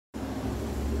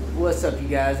What's up, you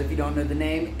guys? If you don't know the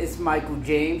name, it's Michael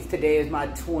James. Today is my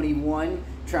 21,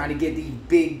 trying to get these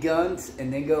big guns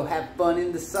and then go have fun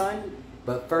in the sun.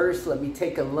 But first, let me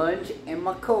take a lunge and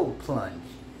my cold plunge.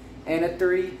 And a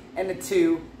 3, and a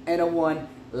 2, and a 1.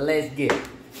 Let's get it.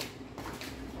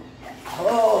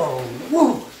 Oh,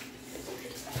 woo!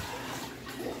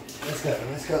 Let's go,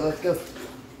 let's go, let's go.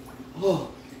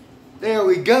 Oh, there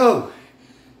we go.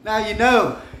 Now you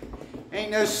know,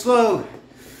 ain't no slow.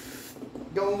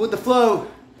 Going with the flow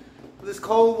of this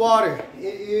cold water.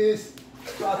 It is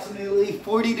approximately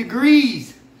 40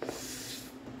 degrees.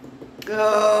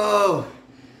 Go.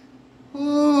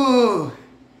 Ooh.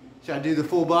 Should I do the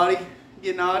full body?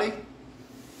 Get naughty?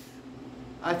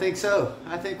 I think so.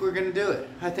 I think we're gonna do it.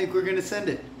 I think we're gonna send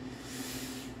it.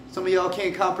 Some of y'all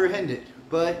can't comprehend it,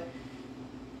 but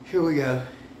here we go.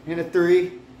 And a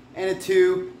 3, and a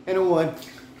 2, and a 1.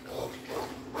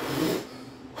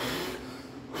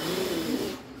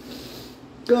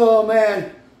 Oh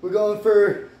man, we're going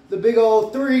for the big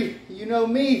old 3. You know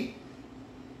me.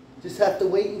 Just have to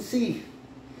wait and see.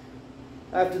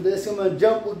 After this, I'm gonna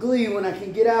jump with glee when I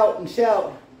can get out and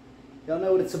shout. Y'all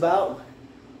know what it's about.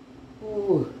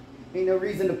 Ooh, ain't no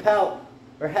reason to pout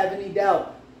or have any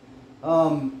doubt.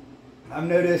 I've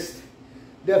noticed,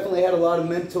 definitely had a lot of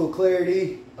mental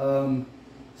clarity.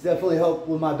 It's definitely helped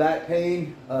with my back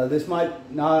pain. This might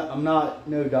not, I'm not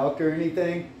no doctor or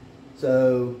anything,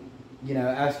 so you know,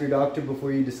 ask your doctor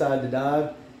before you decide to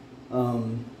dive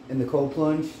in the cold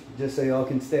plunge, just so y'all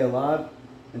can stay alive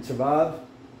and survive.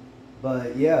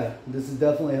 But yeah, this has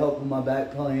definitely helped with my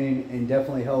back pain and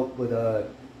definitely helped with,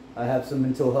 I have some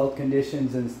mental health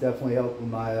conditions, and it's definitely helped with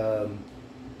my,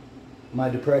 my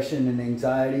depression and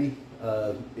anxiety.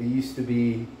 It used to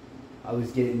be, I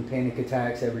was getting panic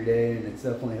attacks every day, and it's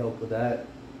definitely helped with that.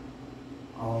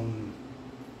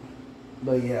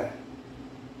 But yeah.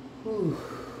 Whew.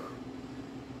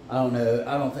 I don't know.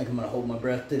 I don't think I'm going to hold my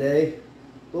breath today.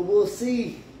 But we'll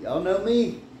see. Y'all know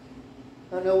me.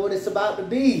 I know what it's about to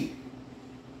be.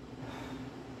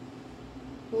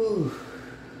 Ooh.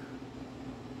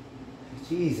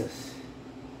 Jesus.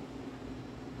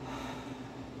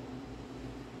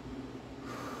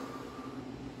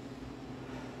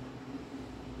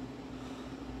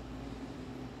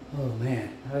 Oh man.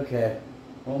 Okay.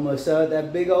 Almost out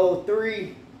that big old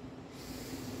 3.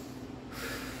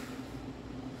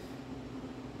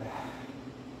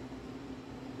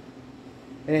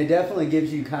 And it definitely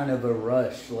gives you kind of a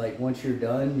rush. Like once you're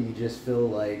done, you just feel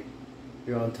like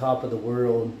you're on top of the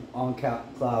world, on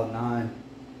cloud 9.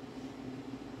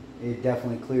 It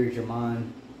definitely clears your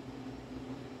mind.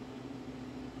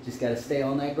 Just got to stay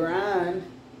on that grind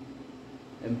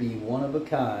and be one of a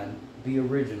kind. Be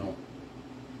original.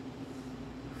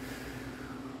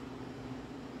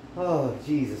 Oh,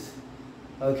 Jesus.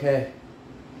 Okay.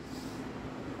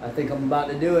 I think I'm about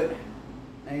to do it.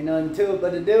 Ain't nothing to it but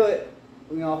to do it.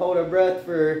 We're going to hold our breath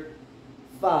for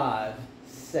 5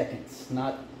 seconds,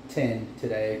 not 10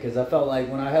 today, because I felt like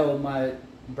when I held my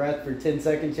breath for 10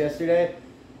 seconds yesterday,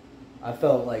 I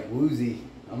felt like woozy.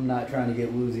 I'm not trying to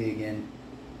get woozy again.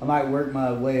 I might work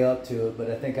my way up to it, but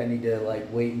I think I need to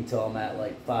like wait until I'm at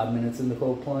like 5 minutes in the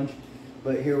cold plunge.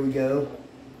 But here we go.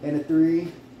 And a 3,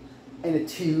 and a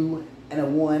 2, and a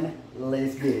 1.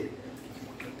 Let's get it.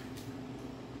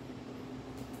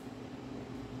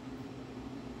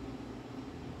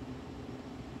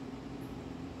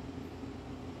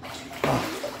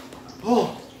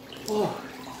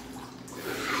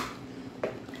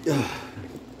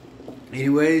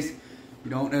 Anyways, if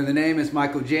you don't know the name, it's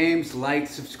Michael James. Like,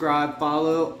 subscribe,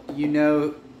 follow. You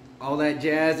know all that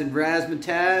jazz and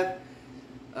razzmatazz.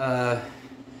 But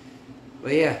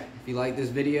yeah, if you like this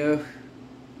video,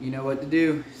 you know what to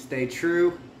do. Stay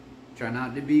true. Try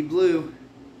not to be blue.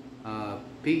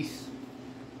 Peace.